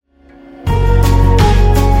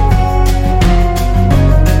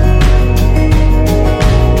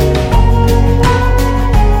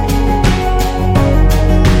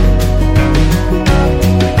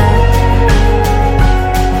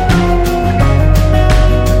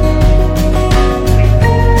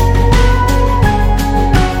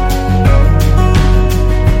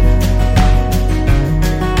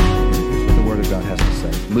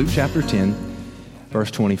chapter 10,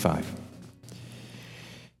 verse 25.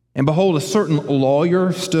 And behold, a certain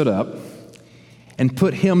lawyer stood up and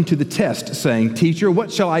put him to the test, saying, Teacher,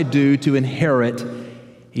 what shall I do to inherit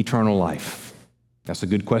eternal life? That's a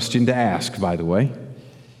good question to ask, by the way.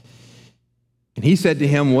 And he said to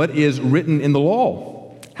him, What is written in the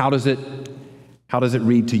law? How does it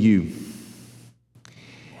read to you?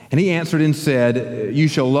 And he answered and said, You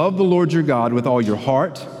shall love the Lord your God with all your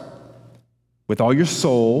heart, with all your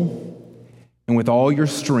soul, and with all your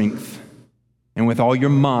strength, and with all your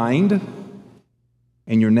mind,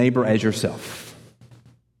 and your neighbor as yourself.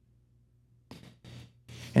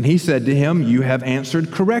 And he said to him, You have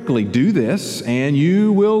answered correctly. Do this, and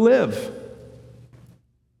you will live.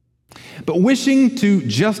 But wishing to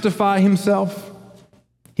justify himself,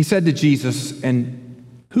 he said to Jesus, And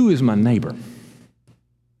who is my neighbor?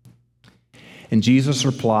 And Jesus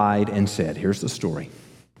replied and said, Here's the story.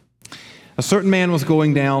 A certain man was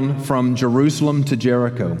going down from Jerusalem to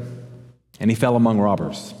Jericho, and he fell among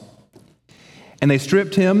robbers. And they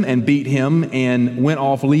stripped him and beat him and went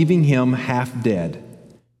off, leaving him half dead.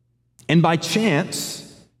 And by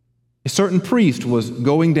chance, a certain priest was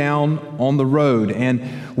going down on the road, and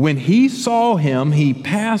when he saw him, he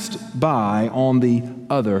passed by on the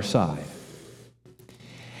other side.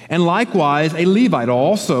 And likewise, a Levite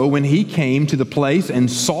also, when he came to the place and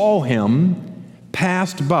saw him,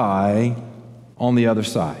 passed by on the other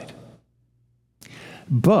side.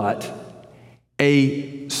 But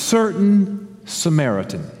a certain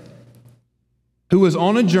Samaritan who was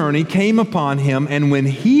on a journey came upon him, and when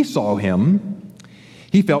he saw him,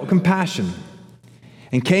 he felt compassion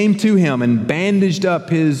and came to him and bandaged up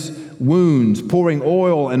his wounds, pouring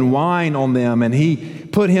oil and wine on them. And he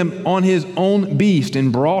put him on his own beast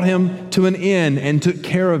and brought him to an inn and took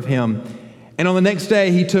care of him. And on the next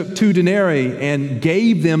day, he took 2 denarii and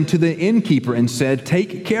gave them to the innkeeper and said,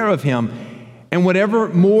 Take care of him, and whatever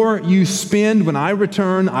more you spend when I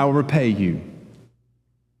return, I will repay you.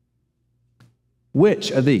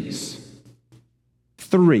 Which of these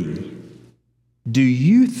 3 do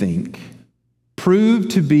you think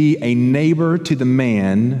proved to be a neighbor to the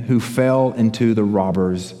man who fell into the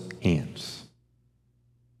robber's hands?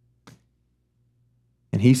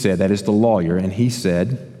 And he said, that is the lawyer, and he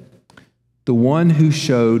said, the one who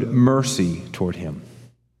showed mercy toward him.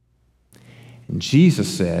 And Jesus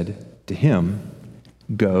said to him,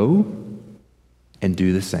 Go and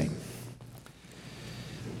do the same.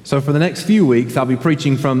 So for the next few weeks, I'll be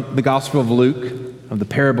preaching from the Gospel of Luke, of the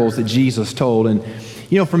parables that Jesus told. And,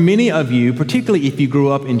 for many of you, particularly if you grew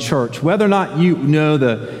up in church, whether or not you know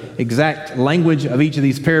the exact language of each of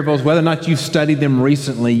these parables, whether or not you've studied them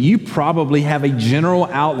recently, you probably have a general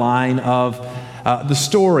outline of the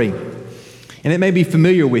story. And it may be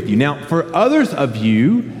familiar with you. Now, for others of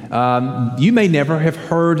you, you may never have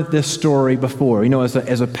heard this story before.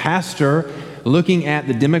 As a pastor, looking at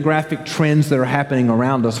the demographic trends that are happening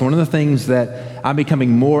around us, one of the things that I'm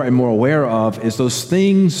becoming more and more aware of is those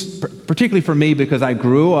things, particularly for me because I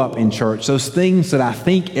grew up in church, those things that I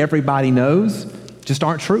think everybody knows just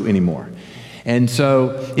aren't true anymore. And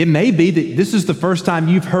so it may be that this is the first time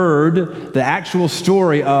you've heard the actual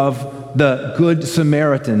story of the Good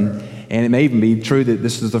Samaritan, and it may even be true that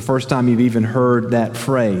this is the first time you've even heard that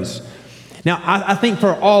phrase. Now, I think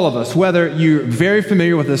for all of us, whether you're very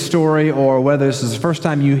familiar with this story or whether this is the first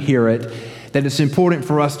time you hear it, that it's important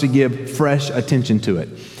for us to give fresh attention to it.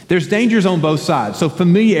 There's dangers on both sides. So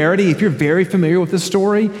familiarity, if you're very familiar with this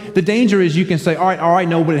story, the danger is you can say, all right, I already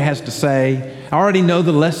know what it has to say. I already know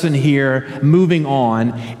the lesson here, moving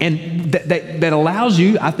on. And that allows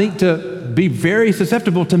you, I think, to be very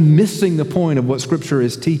susceptible to missing the point of what Scripture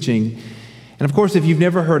is teaching. And of course, if you've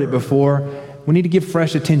never heard it before, we need to give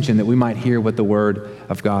fresh attention that we might hear what the Word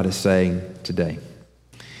of God is saying today.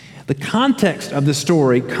 The context of the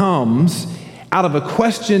story comes out of a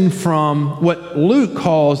question from what Luke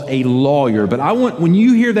calls a lawyer. But when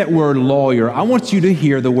you hear that word lawyer, I want you to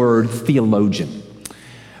hear the word theologian,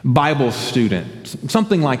 Bible student,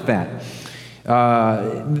 something like that. The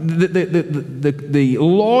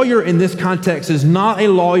lawyer in this context is not a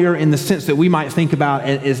lawyer in the sense that we might think about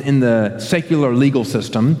as in the secular legal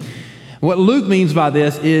system. What Luke means by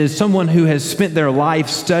this is someone who has spent their life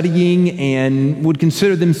studying and would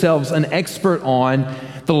consider themselves an expert on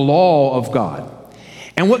the law of God.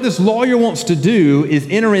 And what this lawyer wants to do is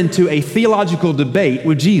enter into a theological debate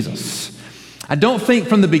with Jesus. I don't think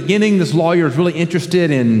from the beginning this lawyer is really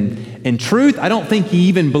interested in truth. I don't think he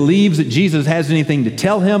even believes that Jesus has anything to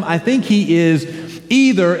tell him. I think he is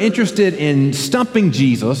either interested in stumping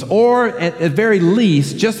Jesus or at very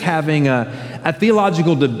least just having a a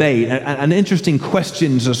theological debate, an interesting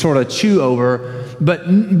question to sort of chew over, but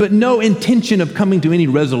no intention of coming to any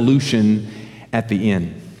resolution at the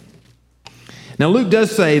end. Now, Luke does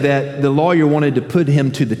say that the lawyer wanted to put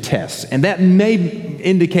him to the test, and that may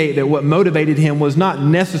indicate that what motivated him was not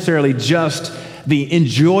necessarily just the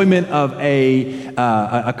enjoyment of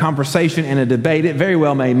a conversation and a debate. It very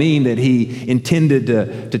well may mean that he intended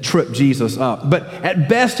to trip Jesus up. But at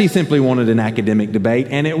best, he simply wanted an academic debate,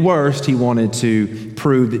 and at worst, he wanted to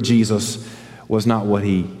prove that Jesus was not what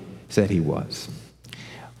he said he was.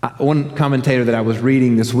 One commentator that I was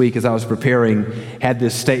reading this week as I was preparing had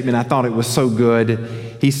this statement. I thought it was so good.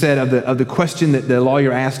 He said of the question that the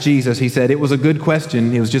lawyer asked Jesus, he said, it was a good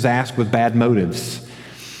question. It was just asked with bad motives.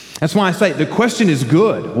 That's why I say the question is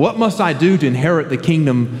good. What must I do to inherit the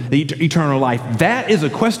kingdom, the eternal life? That is a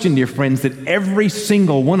question, dear friends, that every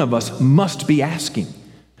single one of us must be asking.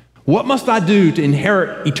 What must I do to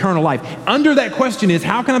inherit eternal life? Under that question is,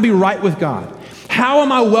 how can I be right with God? How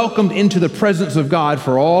am I welcomed into the presence of God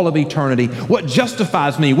for all of eternity? What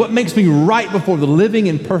justifies me? What makes me right before the living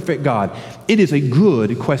and perfect God? It is a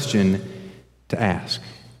good question to ask.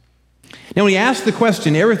 Now, when he asks the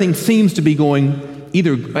question, everything seems to be going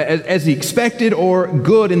either as he expected or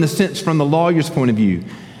good in the sense from the lawyer's point of view.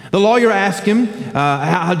 The lawyer asked him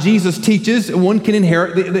how Jesus teaches one can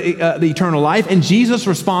inherit the eternal life, and Jesus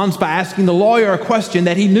responds by asking the lawyer a question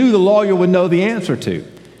that he knew the lawyer would know the answer to.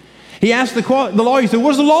 He asked the lawyer, he said, what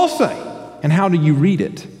does the law say? And how do you read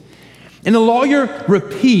it? And the lawyer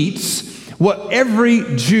repeats what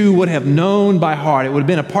every Jew would have known by heart. It would have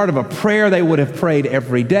been a part of a prayer they would have prayed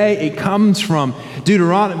every day. It comes from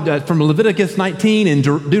from Leviticus 19 and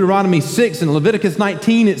Deuteronomy 6. In Leviticus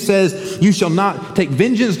 19, it says, you shall not take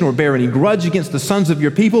vengeance nor bear any grudge against the sons of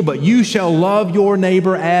your people, but you shall love your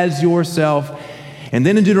neighbor as yourself. And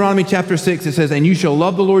then in Deuteronomy chapter 6, it says, and you shall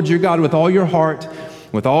love the Lord your God with all your heart,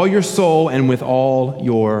 with all your soul, and with all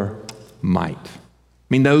your might. I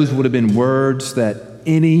mean, those would have been words that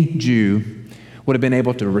any Jew would have been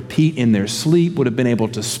able to repeat in their sleep, would have been able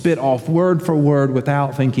to spit off word for word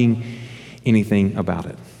without thinking anything about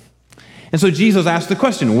it. And so Jesus asked the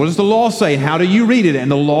question, what does the law say? How do you read it? And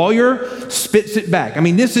the lawyer spits it back. I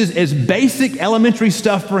mean, this is as basic elementary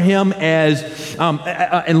stuff for him as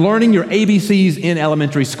in learning your ABCs in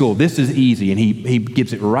elementary school. This is easy, and he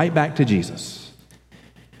gives it right back to Jesus.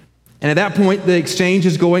 And at that point, the exchange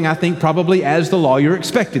is going, I think, probably as the lawyer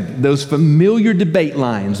expected. Those familiar debate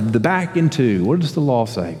lines, the back and two. What does the law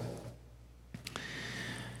say?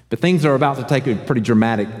 But things are about to take a pretty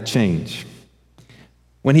dramatic change.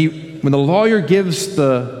 When the lawyer gives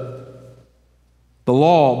the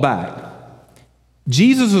law back,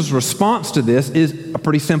 Jesus' response to this is a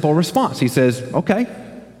pretty simple response. He says, okay,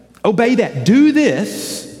 obey that. Do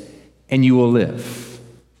this, and you will live.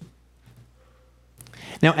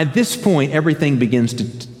 Now, at this point, everything begins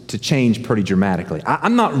to change pretty dramatically.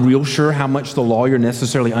 I'm not real sure how much the lawyer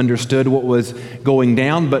necessarily understood what was going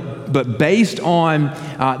down, but based on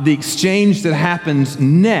the exchange that happens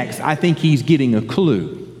next, I think he's getting a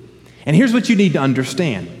clue. And here's what you need to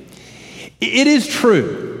understand. It is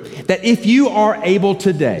true that if you are able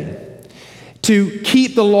today to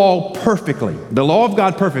keep the law perfectly, the law of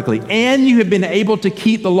God perfectly, and you have been able to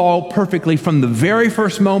keep the law perfectly from the very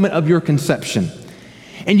first moment of your conception,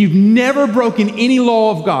 and you've never broken any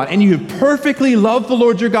law of God, and you have perfectly loved the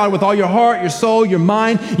Lord your God with all your heart, your soul, your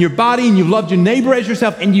mind, your body, and you've loved your neighbor as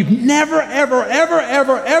yourself, and you've never,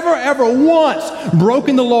 ever once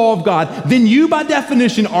broken the law of God, then you by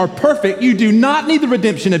definition are perfect. You do not need the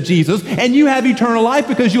redemption of Jesus, and you have eternal life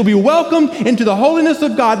because you'll be welcomed into the holiness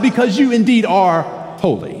of God because you indeed are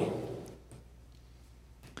holy.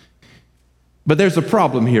 But there's a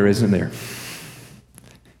problem here, isn't there?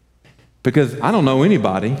 Because I don't know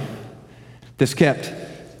anybody that's kept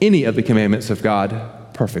any of the commandments of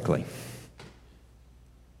God perfectly.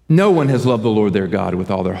 No one has loved the Lord their God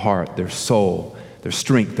with all their heart, their soul, their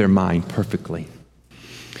strength, their mind perfectly.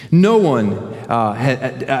 No one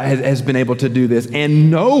has been able to do this,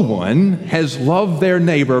 and no one has loved their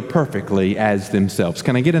neighbor perfectly as themselves.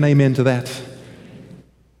 Can I get an amen to that?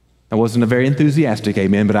 That wasn't a very enthusiastic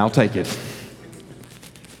amen, but I'll take it.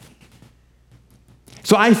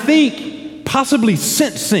 So I think possibly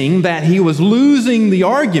sensing that he was losing the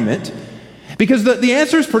argument, because the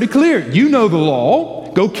answer is pretty clear. You know the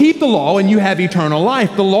law. Go keep the law and you have eternal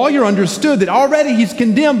life. The lawyer understood that already he's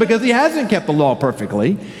condemned because he hasn't kept the law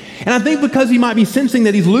perfectly. And I think because he might be sensing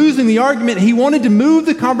that he's losing the argument, he wanted to move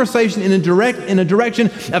the conversation in a direction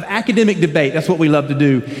of academic debate. That's what we love to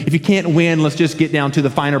do. If you can't win, let's just get down to the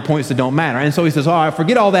finer points that don't matter. And so he says, all right,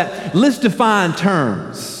 forget all that. Let's define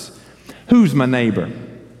terms. Who's my neighbor?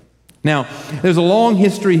 Now, there's a long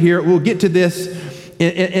history here. We'll get to this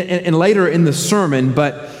in later in the sermon,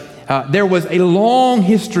 but there was a long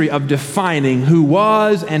history of defining who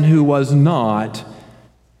was and who was not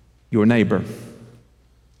your neighbor.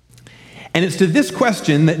 And it's to this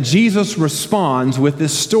question that Jesus responds with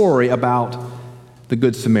this story about the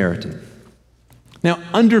Good Samaritan. Now,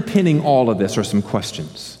 underpinning all of this are some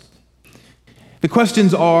questions. The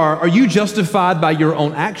questions are you justified by your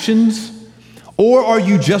own actions, or are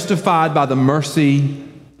you justified by the mercy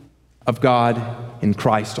of God in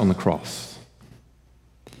Christ on the cross?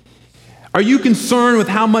 Are you concerned with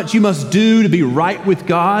how much you must do to be right with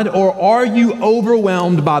God, or are you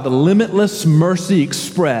overwhelmed by the limitless mercy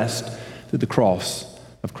expressed through the cross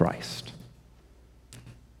of Christ?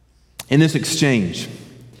 In this exchange,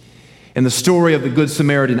 in the story of the Good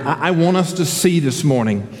Samaritan, I want us to see this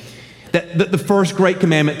morning that the first great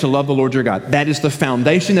commandment, to love the Lord your God, that is the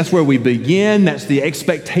foundation. That's where we begin. That's the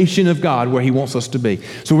expectation of God, where he wants us to be.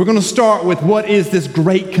 So we're going to start with what is this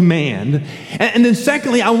great command. And then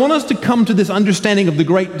secondly, I want us to come to this understanding of the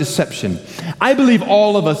great deception. I believe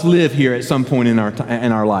all of us live here at some point in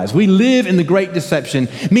our lives. We live in the great deception,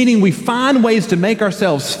 meaning we find ways to make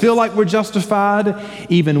ourselves feel like we're justified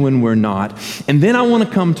even when we're not. And then I want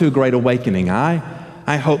to come to a great awakening.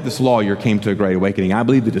 I hope this lawyer came to a great awakening. I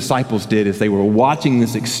believe the disciples did as they were watching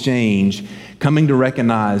this exchange, coming to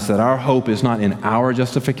recognize that our hope is not in our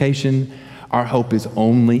justification. Our hope is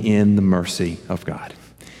only in the mercy of God.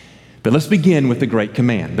 But let's begin with the great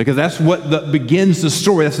command, because that's what begins the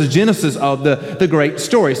story. That's the genesis of the great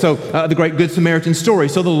story. So the great Good Samaritan story.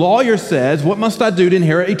 So the lawyer says, what must I do to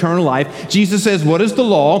inherit eternal life? Jesus says, what is the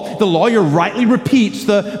law? The lawyer rightly repeats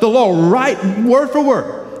the law, right, word for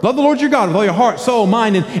word. Love the Lord your God with all your heart, soul,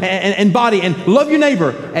 mind, and body, and love your neighbor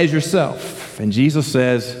as yourself. And Jesus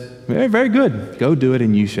says, very, very good. Go do it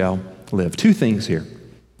and you shall live. Two things here.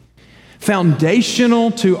 Foundational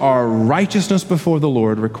to our righteousness before the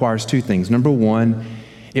Lord requires two things. Number one,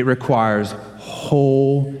 it requires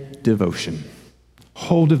whole devotion.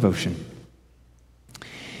 Whole devotion.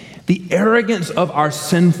 The arrogance of our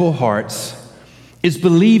sinful hearts is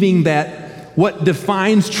believing that what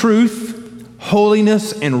defines truth,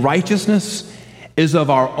 holiness, and righteousness is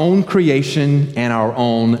of our own creation and our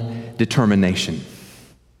own determination.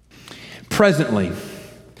 Presently,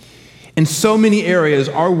 in so many areas,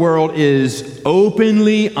 our world is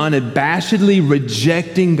openly, unabashedly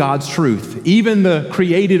rejecting God's truth, even the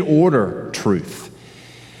created order truth,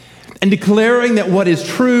 and declaring that what is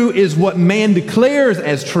true is what man declares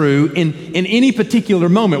as true in any particular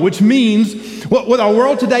moment, which means what our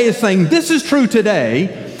world today is saying, this is true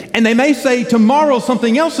today. And they may say tomorrow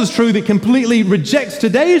something else is true that completely rejects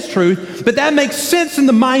today's truth, but that makes sense in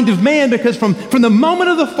the mind of man because from the moment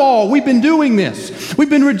of the fall, we've been doing this. We've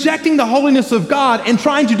been rejecting the holiness of God and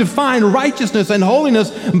trying to define righteousness and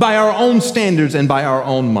holiness by our own standards and by our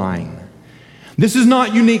own mind. This is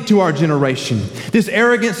not unique to our generation. This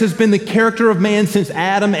arrogance has been the character of man since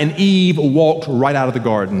Adam and Eve walked right out of the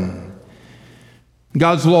garden.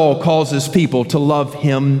 God's law calls his people to love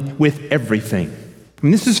him with everything. I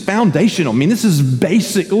mean, this is foundational. I mean, this is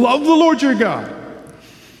basic. Love the Lord your God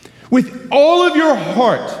with all of your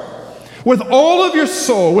heart, with all of your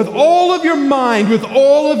soul, with all of your mind, with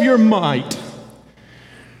all of your might.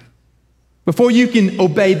 Before you can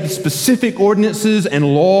obey the specific ordinances and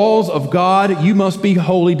laws of God, you must be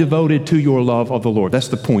wholly devoted to your love of the Lord. That's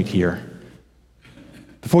the point here.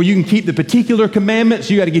 Before you can keep the particular commandments,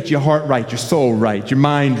 you got to get your heart right, your soul right, your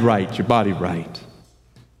mind right, your body right.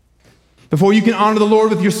 Before you can honor the Lord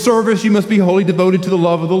with your service, you must be wholly devoted to the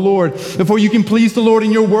love of the Lord. Before you can please the Lord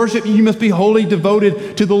in your worship, you must be wholly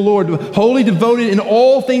devoted to the Lord. Wholly devoted in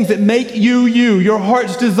all things that make you, your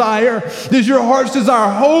heart's desire. Does your heart's desire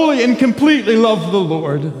wholly and completely love the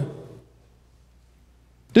Lord?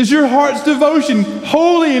 Does your heart's devotion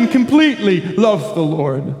wholly and completely love the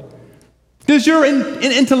Lord? Does your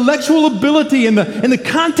intellectual ability and the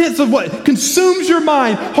contents of what consumes your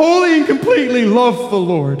mind wholly and completely love the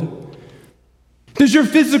Lord? Does your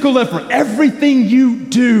physical effort, everything you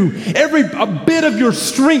do, a bit of your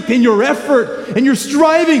strength and your effort and your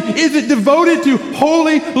striving, is it devoted to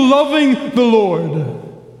wholly loving the Lord?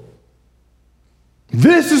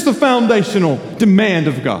 This is the foundational demand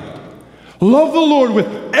of God. Love the Lord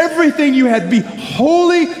with everything you have. Be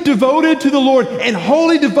wholly devoted to the Lord, and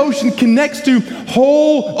holy devotion connects to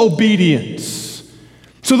whole obedience.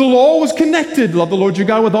 So the law was connected. Love the Lord your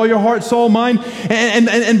God with all your heart, soul, mind,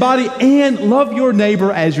 and body, and love your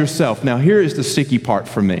neighbor as yourself. Now, here is the sticky part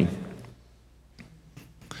for me.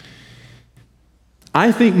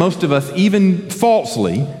 I think most of us, even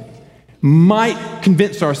falsely, might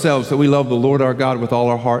convinced ourselves that we love the Lord our God with all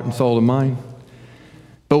our heart and soul and mind.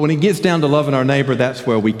 But when it gets down to loving our neighbor, that's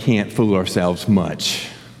where we can't fool ourselves much.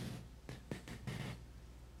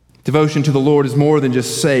 Devotion to the Lord is more than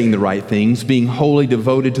just saying the right things. Being wholly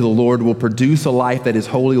devoted to the Lord will produce a life that is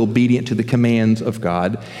wholly obedient to the commands of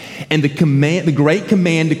God. And the great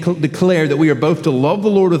command declared that we are both to love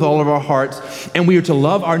the Lord with all of our hearts, and we are to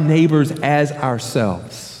love our neighbors as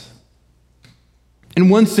ourselves. In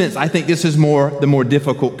one sense, I think this is the more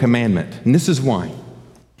difficult commandment, and this is why.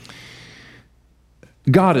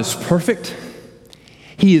 God is perfect,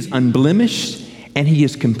 He is unblemished, and He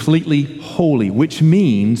is completely holy, which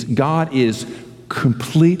means God is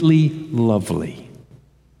completely lovely.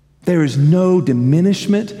 There is no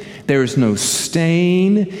diminishment, there is no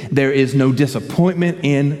stain, there is no disappointment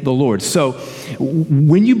in the Lord. So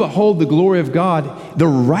when you behold the glory of God, the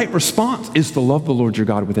right response is to love the Lord your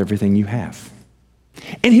God with everything you have.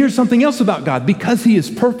 And here's something else about God. Because He is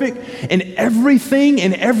perfect in everything,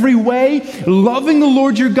 in every way, loving the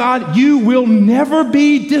Lord your God, you will never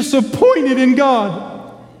be disappointed in God.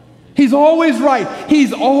 He's always right.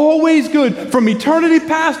 He's always good. From eternity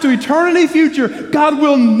past to eternity future, God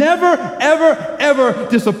will never, ever, ever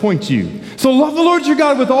disappoint you. So love the Lord your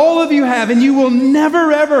God with all of you have, and you will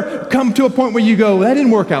never, ever come to a point where you go, that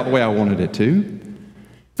didn't work out the way I wanted it to.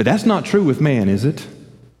 But that's not true with man, is it?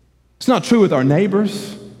 It's not true with our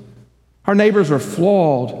neighbors. Our neighbors are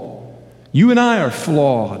flawed. You and I are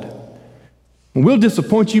flawed. And we'll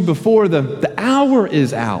disappoint you before the hour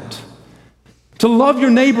is out. To love your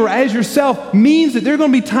neighbor as yourself means that there are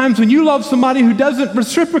going to be times when you love somebody who doesn't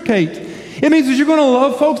reciprocate. It means that you're going to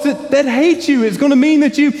love folks that hate you. It's going to mean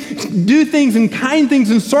that you do things and kind things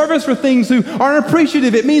and service for things who aren't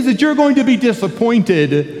appreciative. It means that you're going to be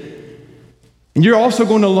disappointed. And you're also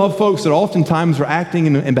going to love folks that oftentimes are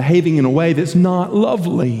acting and behaving in a way that's not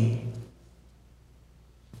lovely.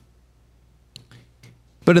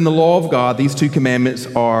 But in the law of God, these two commandments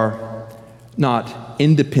are not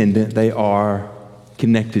independent, they are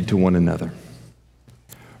connected to one another.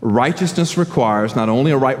 Righteousness requires not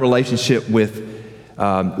only a right relationship with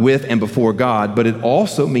and before God, but it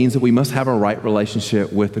also means that we must have a right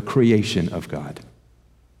relationship with the creation of God.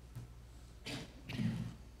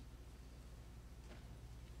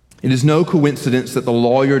 It is no coincidence that the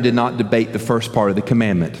lawyer did not debate the first part of the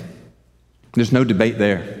commandment. There's no debate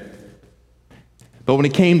there. But when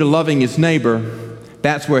it came to loving his neighbor,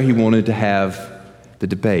 that's where he wanted to have the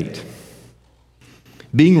debate.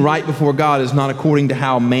 Being right before God is not according to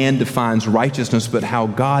how man defines righteousness, but how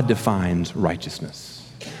God defines righteousness.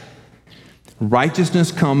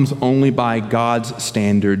 Righteousness comes only by God's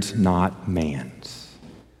standards, not man's.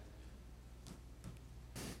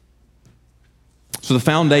 So the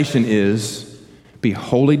foundation is be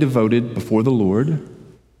wholly devoted before the Lord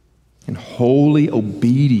and wholly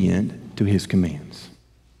obedient to His commands.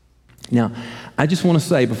 Now, I just want to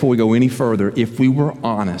say before we go any further, if we were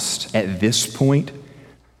honest at this point,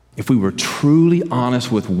 if we were truly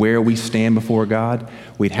honest with where we stand before God,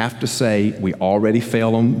 we'd have to say we already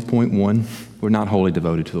failed on point one. We're not wholly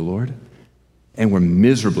devoted to the Lord. And we're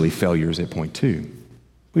miserably failures at point two.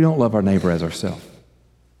 We don't love our neighbor as ourselves.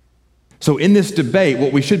 So in this debate,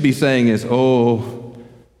 what we should be saying is, I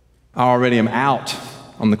already am out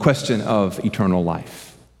on the question of eternal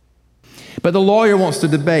life. But the lawyer wants to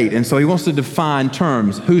debate, and so he wants to define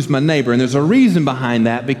terms. Who's my neighbor? And there's a reason behind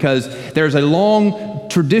that, because there's a long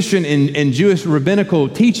tradition in Jewish rabbinical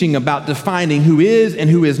teaching about defining who is and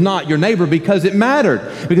who is not your neighbor, because it mattered.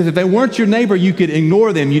 Because if they weren't your neighbor, you could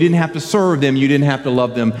ignore them. You didn't have to serve them. You didn't have to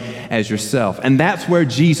love them as yourself. And that's where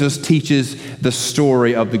Jesus teaches the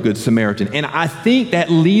story of the Good Samaritan. And I think that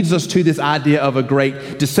leads us to this idea of a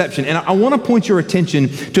great deception. And I want to point your attention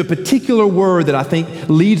to a particular word that I think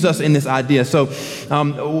leads us in this idea. So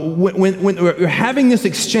when we're having this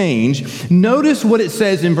exchange, notice what it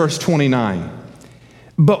says in verse 29.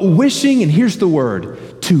 But wishing, and here's the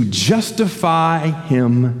word, to justify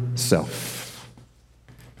himself.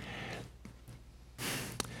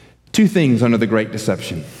 Two things under the great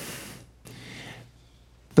deception.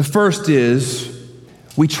 The first is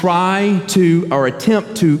we try to, or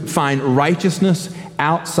attempt to find righteousness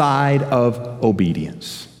outside of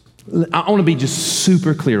obedience. I want to be just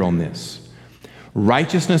super clear on this.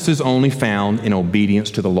 Righteousness is only found in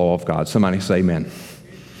obedience to the law of God. Somebody say amen.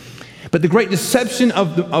 But the great deception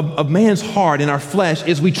of man's heart and our flesh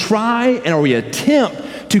is we try or we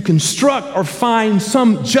attempt to construct or find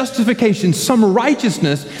some justification, some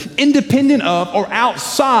righteousness independent of or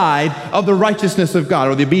outside of the righteousness of God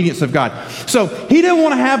or the obedience of God. So he didn't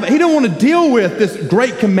want to deal with this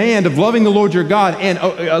great command of loving the Lord your God and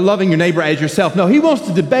loving your neighbor as yourself. No, he wants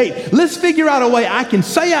to debate. Let's figure out a way I can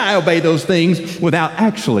say I obey those things without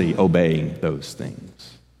actually obeying those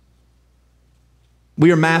things.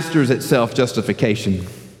 We are masters at self-justification.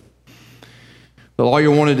 The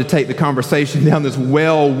lawyer wanted to take the conversation down this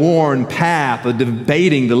well-worn path of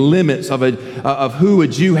debating the limits of who a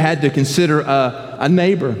Jew had to consider a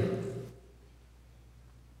neighbor.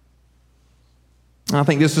 I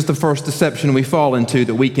think this is the first deception we fall into,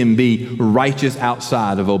 that we can be righteous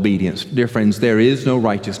outside of obedience. Dear friends, there is no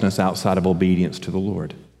righteousness outside of obedience to the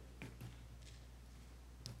Lord.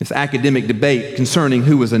 This academic debate concerning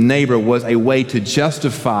who was a neighbor was a way to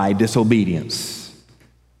justify disobedience.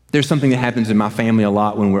 There's something that happens in my family a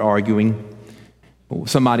lot when we're arguing.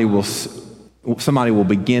 Somebody will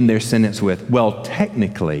begin their sentence with, well,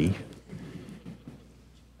 technically.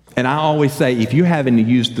 And I always say, if you haven't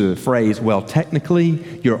used the phrase, well,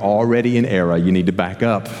 technically, you're already in error. You need to back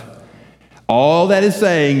up. All that is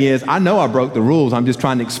saying is, I know I broke the rules. I'm just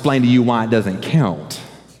trying to explain to you why it doesn't count.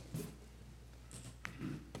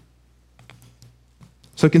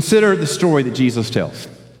 So consider the story that Jesus tells.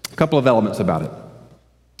 A couple of elements about it.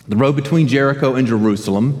 The road between Jericho and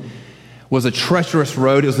Jerusalem was a treacherous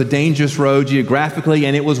road. It was a dangerous road geographically,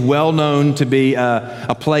 and it was well known to be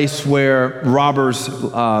a place where robbers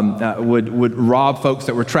would rob folks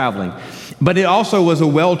that were traveling. But it also was a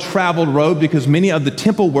well-traveled road because many of the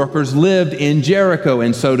temple workers lived in Jericho,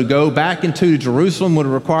 and so to go back into Jerusalem would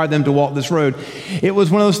require them to walk this road. It was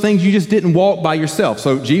one of those things you just didn't walk by yourself.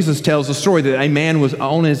 So Jesus tells the story that a man was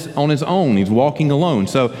on his own. He's walking alone.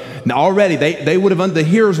 So already the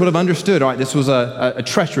hearers would have understood, all right, this was a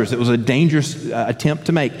treacherous, it was a dangerous attempt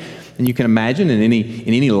to make. And you can imagine in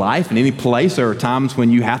any life, in any place, there are times when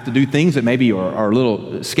you have to do things that maybe are a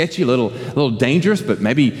little sketchy, a little dangerous, but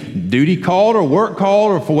maybe duty called or work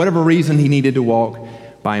called, or for whatever reason he needed to walk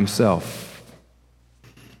by himself.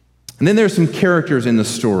 And then there's some characters in the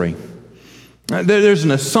story. There's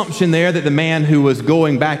an assumption there that the man who was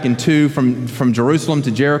going back from Jerusalem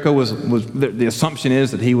to Jericho the assumption is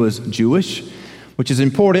that he was Jewish, which is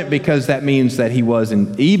important because that means that he was,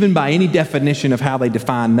 even by any definition of how they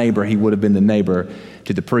define neighbor, he would have been the neighbor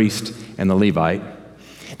to the priest and the Levite.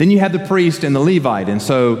 Then you have the priest and the Levite, and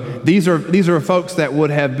so these are folks that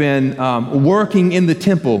would have been working in the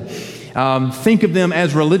temple. Think of them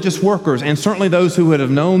as religious workers, and certainly those who would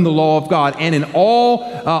have known the law of God. And in all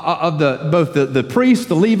of both the priest,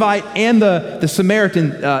 the Levite, and the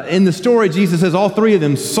Samaritan, in the story, Jesus says all three of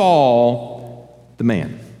them saw the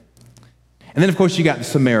man. And then, of course, you got the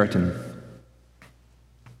Samaritan.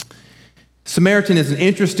 Samaritan is an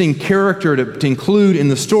interesting character to include in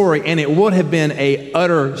the story, and it would have been an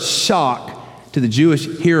utter shock to the Jewish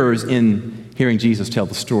hearers in hearing Jesus tell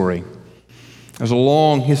the story. There's a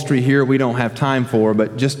long history here we don't have time for,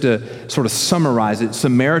 but just to sort of summarize it,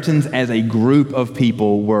 Samaritans as a group of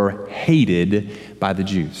people were hated by the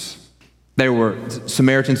Jews. There were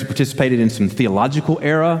Samaritans who participated in some theological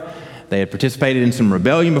error. They had participated in some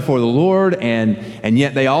rebellion before the Lord, and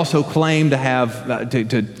yet they also claimed to have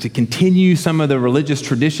to continue some of the religious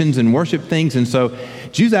traditions and worship things, and so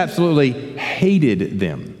Jews absolutely hated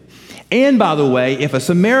them. And by the way, if a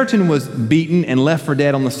Samaritan was beaten and left for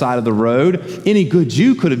dead on the side of the road, any good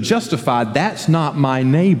Jew could have justified, that's not my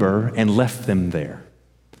neighbor, and left them there.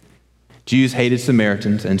 Jews hated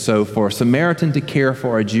Samaritans, and so for a Samaritan to care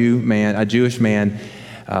for a Jewish man,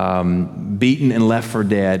 beaten and left for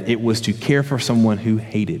dead, it was to care for someone who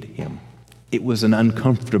hated him. It was an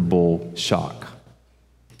uncomfortable shock.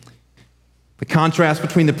 The contrast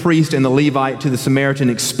between the priest and the Levite to the Samaritan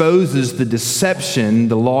exposes the deception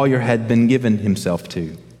the lawyer had been given himself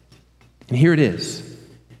to. And here it is.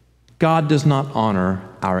 God does not honor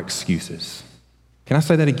our excuses. Can I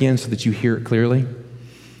say that again so that you hear it clearly?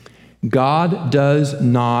 God does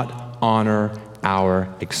not honor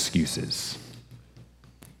our excuses.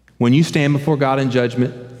 When you stand before God in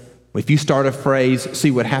judgment, if you start a phrase,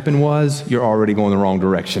 see what happened was, you're already going the wrong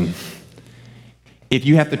direction. If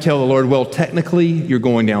you have to tell the Lord, well, technically, you're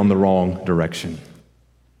going down the wrong direction.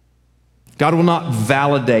 God will not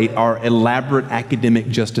validate our elaborate academic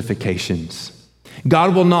justifications.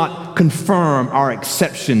 God will not confirm our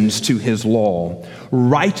exceptions to his law.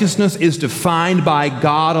 Righteousness is defined by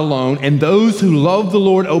God alone, and those who love the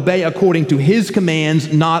Lord obey according to his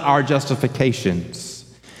commands, not our justifications.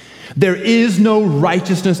 There is no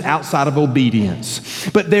righteousness outside of obedience,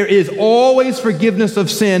 but there is always forgiveness of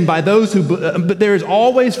sin by those who. But there is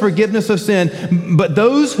always forgiveness of sin. But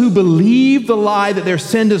those who believe the lie that their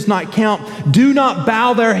sin does not count do not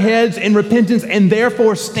bow their heads in repentance and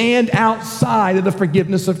therefore stand outside of the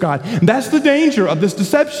forgiveness of God. And that's the danger of this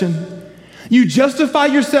deception. You justify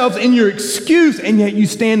yourselves in your excuse, and yet you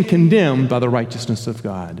stand condemned by the righteousness of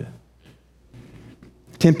God.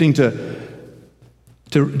 Attempting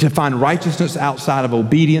to find righteousness outside of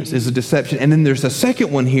obedience is a deception. And then there's a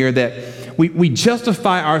second one here that we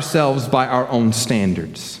justify ourselves by our own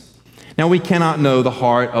standards. Now, we cannot know the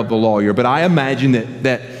heart of the lawyer, but I imagine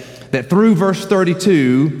that through verse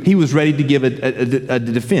 32, he was ready to give a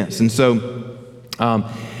defense. And so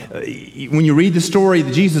when you read the story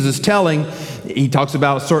that Jesus is telling, he talks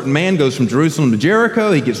about a certain man goes from Jerusalem to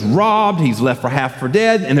Jericho. He gets robbed. He's left for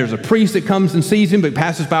dead. And there's a priest that comes and sees him but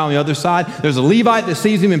passes by on the other side. There's a Levite that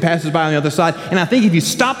sees him and passes by on the other side. And I think if you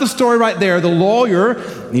stop the story right there, the lawyer,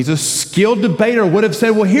 he's a skilled debater, would have said,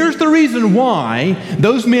 well, here's the reason why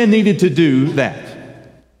those men needed to do that.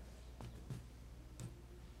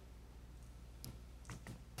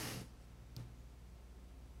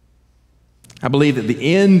 I believe at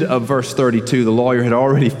the end of verse 32, the lawyer had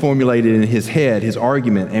already formulated in his head his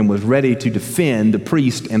argument and was ready to defend the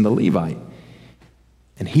priest and the Levite.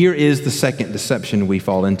 And here is the second deception we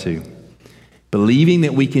fall into: believing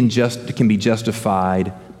that we can be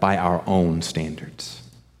justified by our own standards.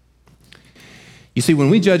 You see,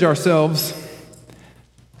 when we judge ourselves,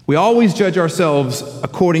 we always judge ourselves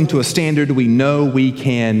according to a standard we know we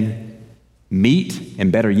can meet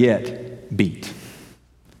and, better yet, beat.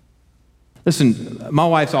 Listen, my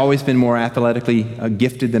wife's always been more athletically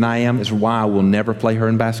gifted than I am. It's why I will never play her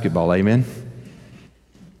in basketball, amen?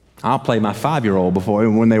 I'll play my 5-year-old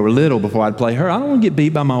when they were little before I'd play her. I don't want to get beat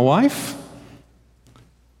by my wife.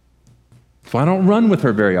 So I don't run with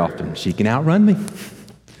her very often. She can outrun me.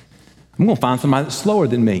 I'm going to find somebody that's slower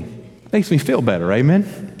than me. Makes me feel better,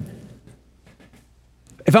 amen?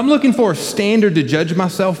 If I'm looking for a standard to judge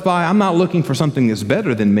myself by, I'm not looking for something that's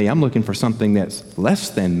better than me. I'm looking for something that's less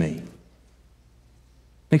than me.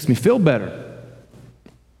 Makes me feel better.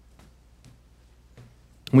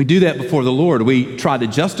 We do that before the Lord. We try to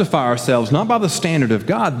justify ourselves not by the standard of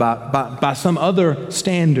God, by some other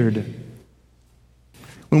standard.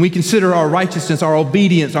 When we consider our righteousness, our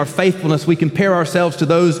obedience, our faithfulness, we compare ourselves to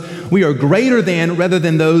those we are greater than rather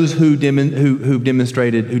than those who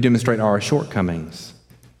demonstrate our shortcomings.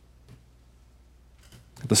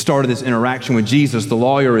 At the start of this interaction with Jesus, the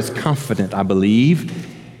lawyer is confident, I believe,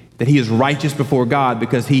 that he is righteous before God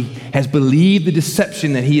because he has believed the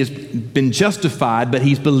deception that he has been justified, but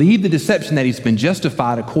he's believed the deception that he's been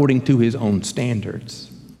justified according to his own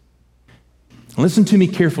standards. Listen to me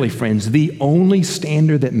carefully, friends. The only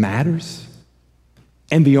standard that matters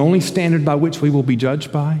and the only standard by which we will be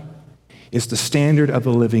judged by is the standard of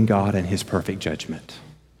the living God and his perfect judgment.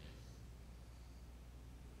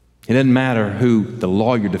 It doesn't matter who the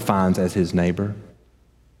lawyer defines as his neighbor.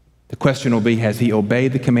 The question will be, has he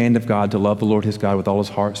obeyed the command of God to love the Lord his God with all his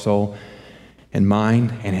heart, soul, and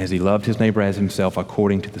mind? And has he loved his neighbor as himself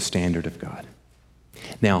according to the standard of God?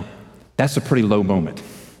 Now, that's a pretty low moment.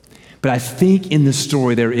 But I think in this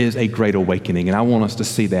story there is a great awakening, and I want us to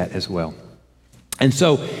see that as well. And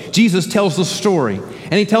so Jesus tells the story,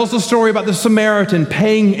 and he tells the story about the Samaritan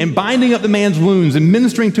paying and binding up the man's wounds and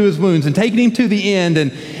ministering to his wounds and taking him to the end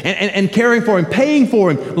and caring for him, paying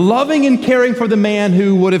for him, loving and caring for the man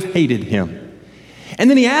who would have hated him. And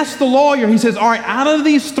then he asks the lawyer, he says, all right, out of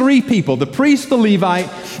these three people, the priest, the Levite,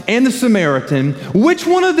 and the Samaritan, which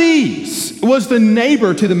one of these was the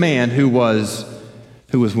neighbor to the man who was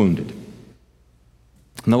wounded?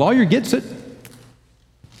 And the lawyer gets it.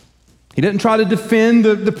 He doesn't try to defend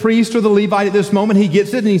the priest or the Levite at this moment. He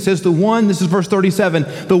gets it and he says, the one, this is verse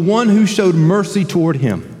 37, the one who showed mercy toward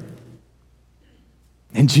him.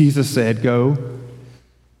 And Jesus said, go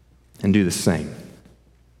and do the same.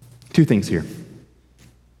 Two things here.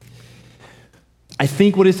 I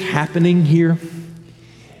think what is happening here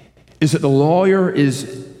is that the lawyer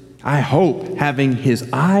is, I hope, having his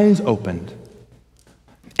eyes opened,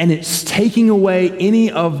 and it's taking away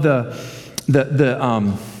any of the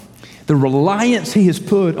reliance he has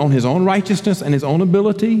put on his own righteousness and his own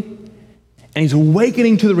ability, and he's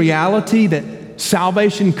awakening to the reality that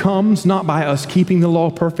salvation comes not by us keeping the law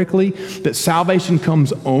perfectly, that salvation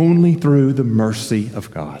comes only through the mercy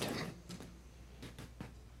of God.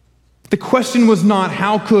 The question was not,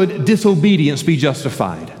 how could disobedience be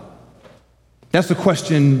justified? That's the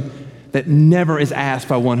question that never is asked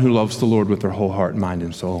by one who loves the Lord with their whole heart, mind,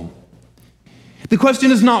 and soul. The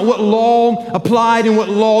question is not what law applied and what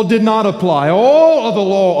law did not apply. All of the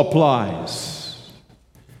law applies.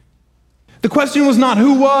 The question was not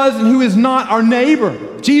who was and who is not our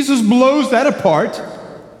neighbor. Jesus blows that apart.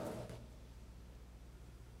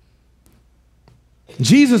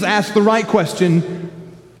 Jesus asked the right question: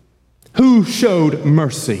 who showed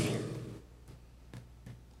mercy?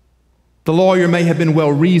 The lawyer may have been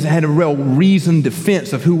had a well-reasoned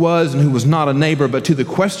defense of who was and who was not a neighbor, but to the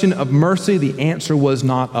question of mercy, the answer was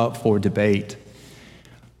not up for debate.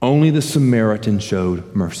 Only the Samaritan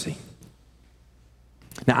showed mercy.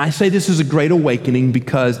 Now, I say this is a great awakening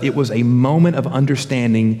because it was a moment of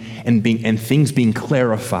understanding and things being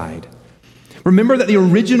clarified. Remember that the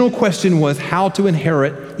original question was how to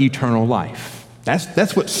inherit eternal life.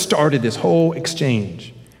 That's what started this whole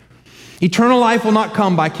exchange. Eternal life will not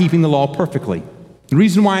come by keeping the law perfectly. The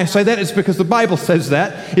reason why I say that is because the Bible says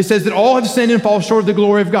that. It says that all have sinned and fall short of the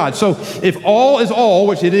glory of God. So if all is all,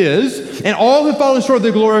 which it is, and all have fallen short of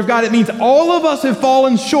the glory of God, it means all of us have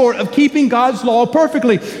fallen short of keeping God's law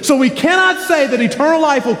perfectly. So we cannot say that eternal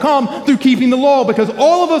life will come through keeping the law because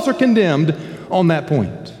all of us are condemned on that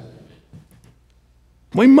point.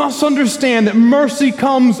 We must understand that mercy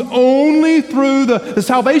comes only through the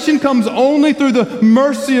salvation comes only through the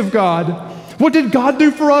mercy of God. What did God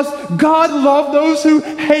do for us? God loved those who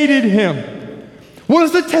hated him. What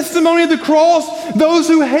is the testimony of the cross? Those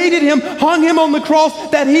who hated him hung him on the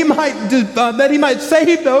cross that he might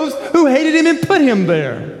save those who hated him and put him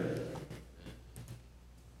there.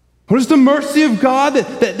 What is the mercy of God?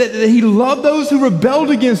 That he loved those who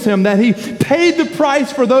rebelled against him, that he paid the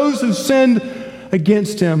price for those who sinned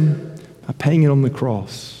against him by paying it on the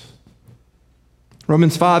cross.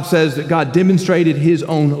 Romans 5 says that God demonstrated his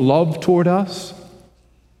own love toward us,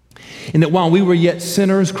 and that while we were yet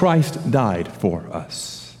sinners, Christ died for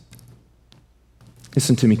us.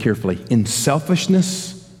 Listen to me carefully. In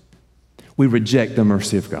selfishness, we reject the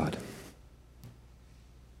mercy of God.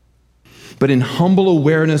 But in humble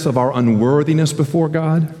awareness of our unworthiness before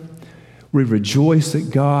God, we rejoice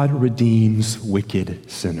that God redeems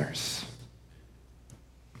wicked sinners.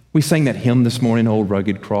 We sang that hymn this morning, Old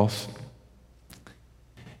Rugged Cross.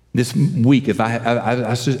 This week,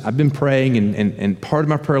 I've been praying, and part of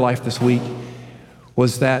my prayer life this week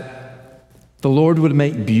was that the Lord would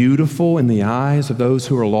make beautiful in the eyes of those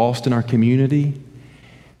who are lost in our community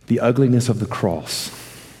the ugliness of the cross.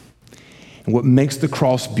 And what makes the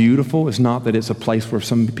cross beautiful is not that it's a place where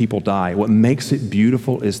some people die. What makes it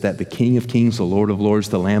beautiful is that the King of Kings, the Lord of Lords,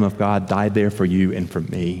 the Lamb of God died there for you and for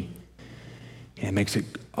me. And it makes it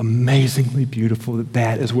amazingly beautiful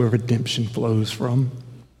that is where redemption flows from.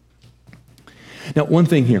 Now, one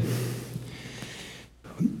thing here.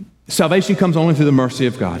 Salvation comes only through the mercy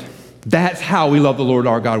of God. That's how we love the Lord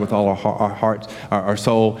our God with all our hearts, our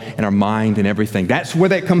soul, and our mind and everything. That's where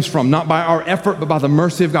that comes from, not by our effort, but by the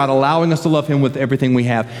mercy of God, allowing us to love him with everything we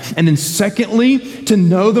have. And then secondly, to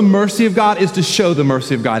know the mercy of God is to show the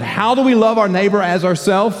mercy of God. How do we love our neighbor as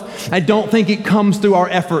ourselves? I don't think it comes through our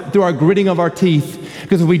effort, through our gritting of our teeth.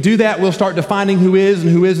 Because if we do that, we'll start defining who is and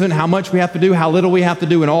who isn't, how much we have to do, how little we have to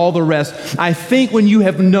do, and all the rest. I think when you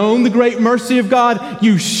have known the great mercy of God,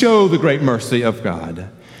 you show the great mercy of God.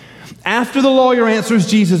 After the lawyer answers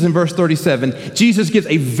Jesus in verse 37, Jesus gives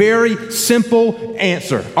a very simple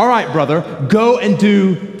answer. All right, brother, go and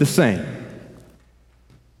do the same.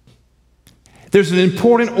 There's an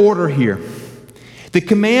important order here. The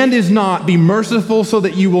command is not be merciful so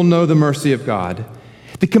that you will know the mercy of God.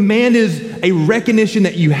 The command is a recognition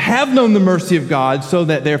that you have known the mercy of God so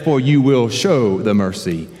that therefore you will show the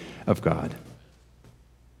mercy of God.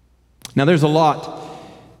 Now there's a lot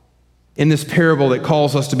in this parable that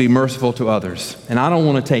calls us to be merciful to others. And I don't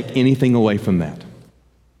want to take anything away from that.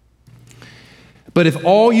 But if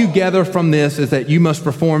all you gather from this is that you must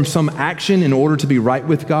perform some action in order to be right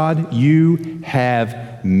with God, you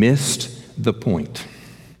have missed the point.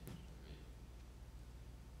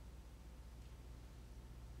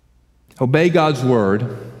 Obey God's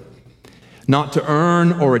word, not to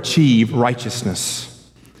earn or achieve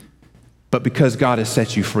righteousness, but because God has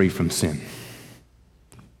set you free from sin.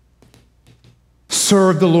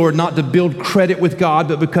 Serve the Lord not to build credit with God,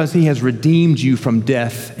 but because he has redeemed you from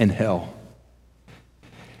death and hell.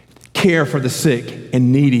 Care for the sick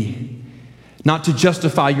and needy, not to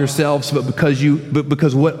justify yourselves, but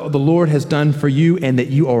because what the Lord has done for you and that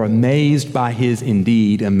you are amazed by his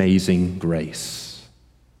indeed amazing grace.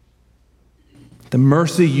 The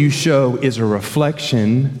mercy you show is a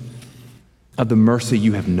reflection of the mercy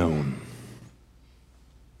you have known.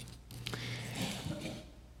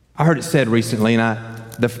 I heard it said recently, and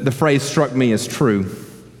the phrase struck me as true,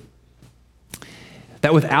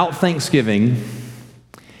 that without thanksgiving,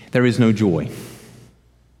 there is no joy.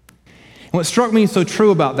 And what struck me so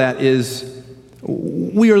true about that is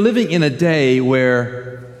we are living in a day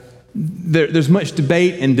where there's much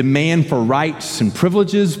debate and demand for rights and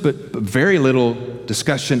privileges, but very little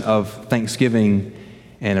discussion of thanksgiving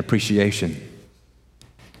and appreciation.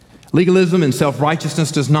 Legalism and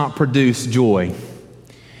self-righteousness does not produce joy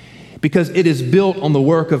because it is built on the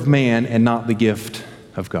work of man and not the gift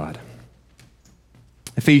of God.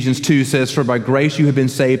 Ephesians 2 says, "For by grace you have been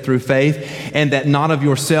saved through faith, and that not of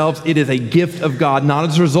yourselves, it is a gift of God, not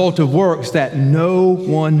as a result of works, that no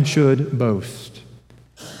one should boast."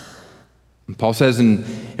 And Paul says in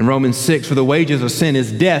Romans 6, "For the wages of sin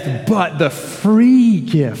is death, but the free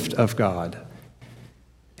gift of God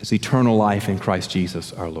is eternal life in Christ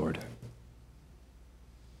Jesus our Lord."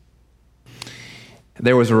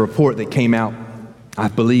 There was a report that came out, I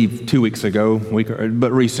believe 2 weeks ago,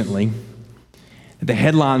 but recently. The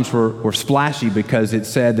headlines were splashy because it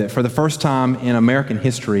said that for the first time in American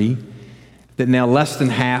history, that now less than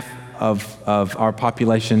half of our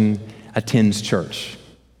population attends church.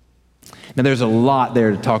 Now, there's a lot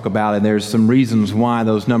there to talk about, and there's some reasons why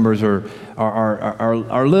those numbers are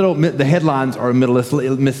little. The headlines are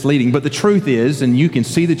misleading, but the truth is, and you can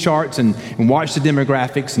see the charts and watch the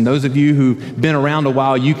demographics, and those of you who've been around a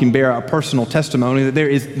while, you can bear a personal testimony that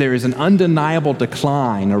there is an undeniable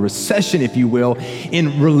decline, a recession, if you will,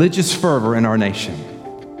 in religious fervor in our nation.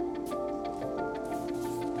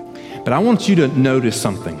 But I want you to notice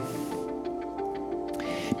something.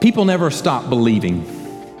 People never stop believing.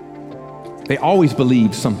 They always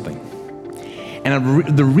believe something.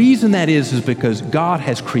 And the reason that is because God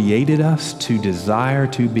has created us to desire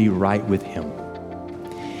to be right with Him.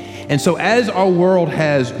 And so as our world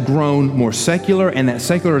has grown more secular, and that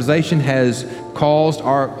secularization has caused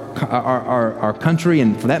our country,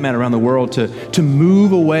 and for that matter around the world, to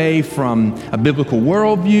move away from a biblical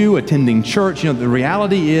worldview, attending church, the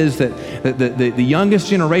reality is that the youngest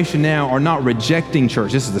generation now are not rejecting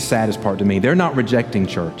church. This is the saddest part to me. They're not rejecting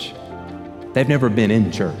church. They've never been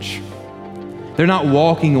in church. They're not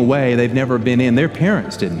walking away. They've never been in. Their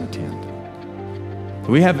parents didn't attend.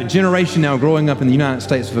 We have a generation now growing up in the United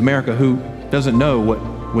States of America who doesn't know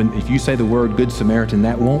if you say the word Good Samaritan,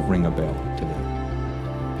 that won't ring a bell to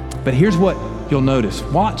them. But here's what you'll notice.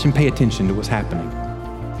 Watch and pay attention to what's happening.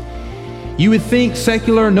 You would think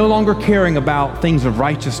secular, no longer caring about things of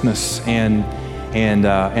righteousness and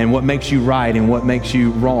what makes you right and what makes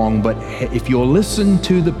you wrong. But if you'll listen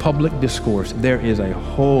to the public discourse, there is a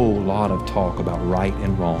whole lot of talk about right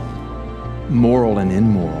and wrong, moral and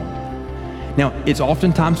immoral. Now, it's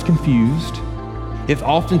oftentimes confused. It's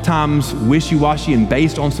oftentimes wishy-washy and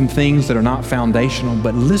based on some things that are not foundational.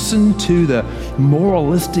 But listen to the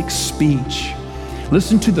moralistic speech.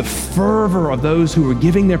 Listen to the fervor of those who are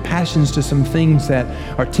giving their passions to some things that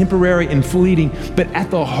are temporary and fleeting. But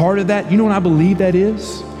at the heart of that, you know what I believe that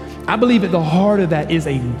is? I believe at the heart of that is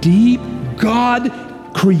a deep,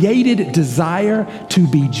 God-created desire to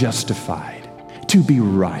be justified, to be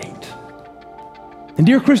right. And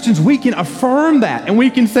dear Christians, we can affirm that and we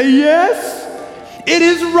can say, yes, it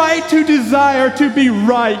is right to desire to be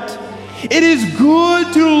right. It is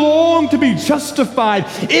good to long to be justified.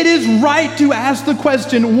 It is right to ask the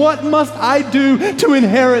question, what must I do to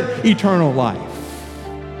inherit eternal life?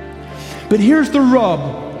 But here's the rub.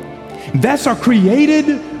 That's our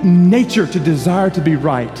created nature to desire to be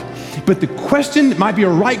right. But the question might be a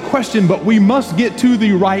right question, but we must get to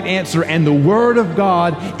the right answer, and the Word of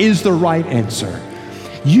God is the right answer.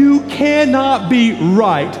 You cannot be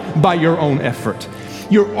right by your own effort.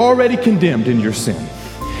 You're already condemned in your sin.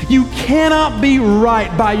 You cannot be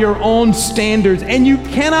right by your own standards, and you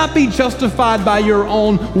cannot be justified by your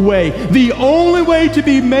own way. The only way to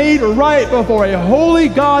be made right before a holy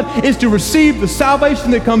God is to receive the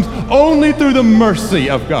salvation that comes only through the mercy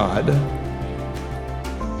of God.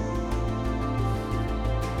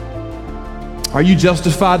 Are you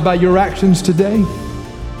justified by your actions today?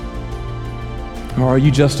 Or are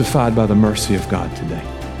you justified by the mercy of God today?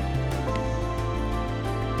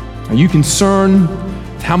 Are you concerned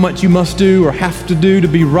with how much you must do or have to do to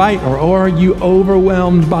be right, or are you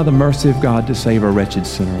overwhelmed by the mercy of God to save a wretched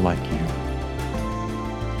sinner like you?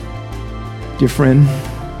 Dear friend,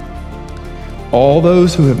 all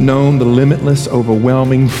those who have known the limitless,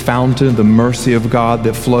 overwhelming fountain of the mercy of God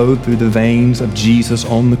that flowed through the veins of Jesus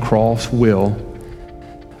on the cross will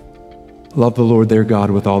love the Lord their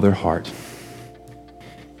God with all their heart,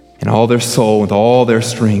 and all their soul, with all their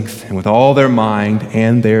strength, and with all their mind,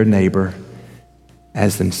 and their neighbor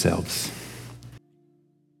as themselves.